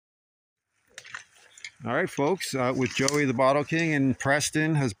All right, folks, with Joey the Bottle King, and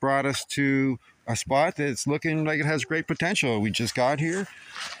Preston has brought us to a spot that's looking like it has great potential. We just got here,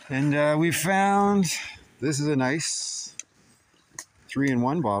 and we found this is a nice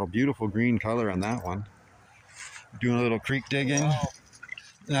 3-in-1 bottle. Beautiful green color on that one. Doing a little creek digging. Wow.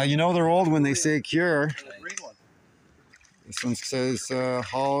 Now, you know they're old when they say cure. This one says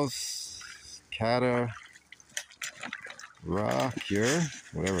Hall's Cata Raw Cure,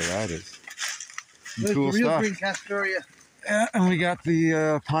 whatever that is. Some cool stuff. Green Castoria. Yeah, and we got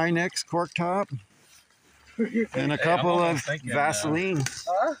the Pinex cork top and a couple of Vaseline.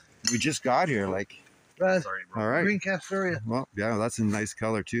 We just got here, like. Sorry, all right. Green Castoria. Well, yeah, that's a nice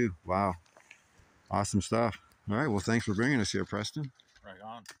color too. Wow, awesome stuff. All right, well, thanks for bringing us here, Preston. Right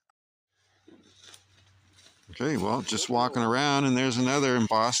on. Okay, well, just walking around, and there's another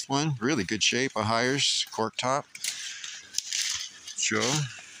embossed one. Really good shape, a Hires cork top. Joe,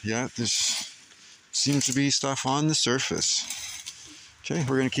 yeah, this seems to be stuff on the surface. Okay,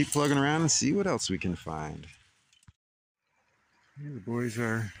 we're going to keep plugging around and see what else we can find. Okay, the boys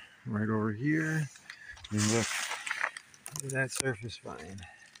are right over here. And look at that surface find.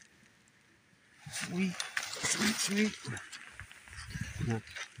 Sweet, sweet, sweet. Look,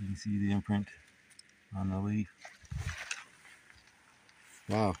 you can see the imprint on the leaf.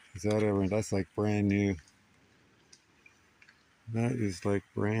 Wow, is that ever? That's like brand new. That is like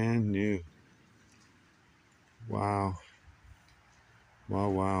brand new. Wow. Wow,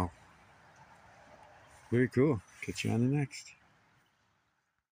 wow. Very cool. Catch you on the next.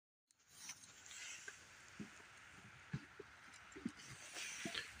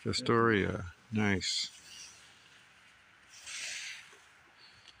 Castoria. Nice.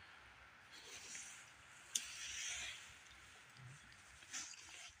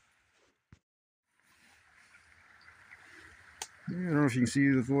 I don't know if you can see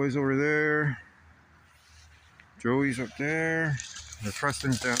the boys over there. Joey's up there. The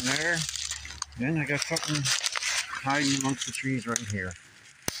Preston's down there. Then I got something hiding amongst the trees right here.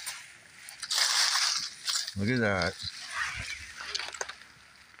 Look at that.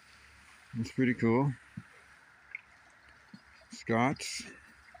 That's pretty cool. Scott's.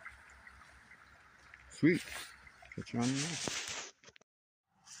 Sweet. Catch you on the next.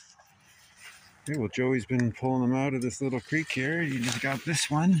 Okay, well, Joey's been pulling them out of this little creek here. You just got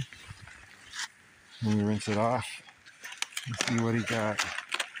this one. Let me rinse it off. Let's see what he got.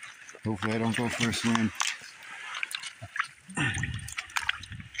 Hopefully I don't go for a swim.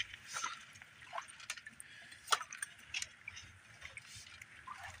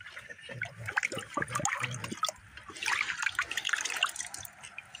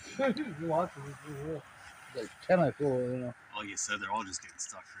 Like 10 I pull, you know. Like you said, they're all just getting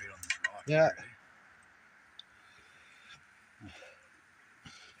stuck right on this rock. Yeah.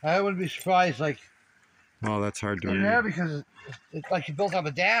 Right? I wouldn't be surprised, like. Oh, that's hard to read. Yeah, because it's like you built up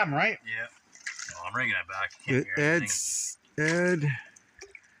a dam, right? Yeah. Oh, I'm bringing it back. Can't hear Ed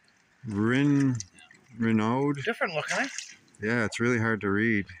Renaud. Different looking, eh? Yeah, it's really hard to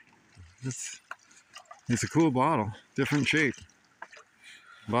read. It's a cool bottle. Different shape.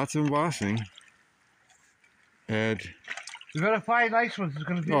 Lots of embossing. Ed. You gotta find nice ones. It's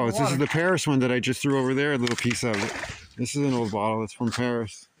gonna be. Oh, this is the Paris one that I just threw over there. A little piece of it. This is an old bottle. It's from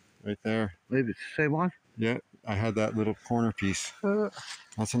Paris, right there. Maybe it's the same one. Yeah, I had that little corner piece.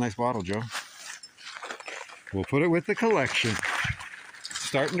 That's a nice bottle, Joe. We'll put it with the collection.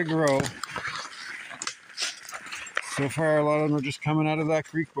 Starting to grow. So far, a lot of them are just coming out of that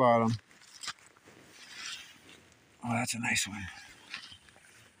creek bottom. Oh, that's a nice one.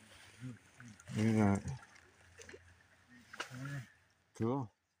 Look at that. Cool.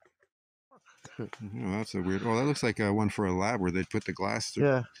 Oh, that's a weird. Oh, that looks like one for a lab where they'd put the glass through.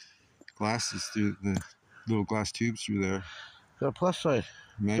 Yeah. Glasses through the little glass tubes through there. Got a plus side.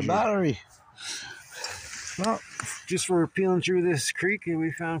 Measure. The battery. Well, just for peeling through this creek,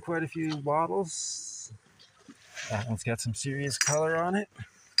 we found quite a few bottles. That one's got some serious color on it.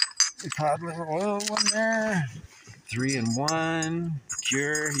 The cod liver oil one there. 3-in-1.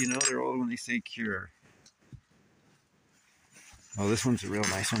 Cure. You know they're old when they say cure. Oh, this one's a real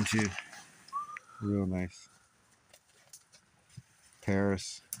nice one too. Real nice.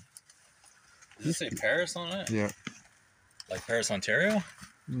 Paris. Does it say Paris on it? Yeah. Like Paris, Ontario?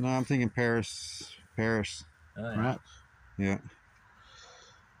 No, I'm thinking Paris. Paris. Oh, yeah. Yeah.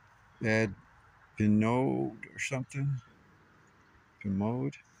 Ed Pinot or something.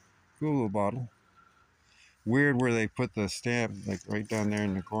 Pinot. Cool little bottle. Weird where they put the stamp like right down there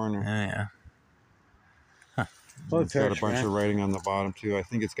in the corner. Oh, yeah. Huh. It's got a bunch of writing on the bottom too. I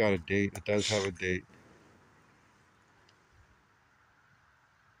think it's got a date. It does have a date.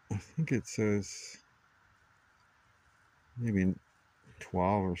 I think it says maybe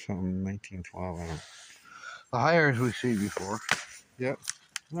 12 or something, 1912. I don't know. The hires we see before. Yep.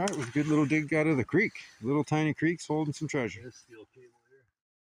 All right, it was a good little dig out of the creek. Little tiny creeks holding some treasure. This steel cable here.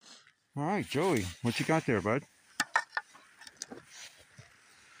 All right, Joey, what you got there, bud?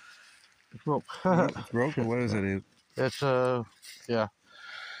 Rope. It's broken. What is it? It's yeah,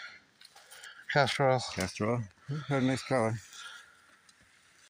 castor oil. Castor oil. Had a nice color.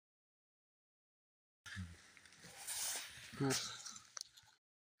 Cool.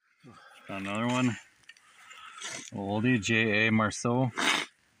 Found another one. Oldie J.A. Marceau.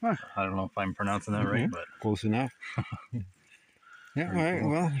 Huh. I don't know if I'm pronouncing that right, but Close enough. Yeah, all right.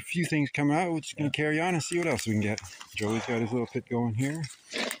 Well, a few things coming out. We're just going to carry on and see what else we can get. Joey's got his little pit going here,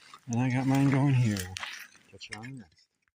 and I got mine going here. Catch you on the next.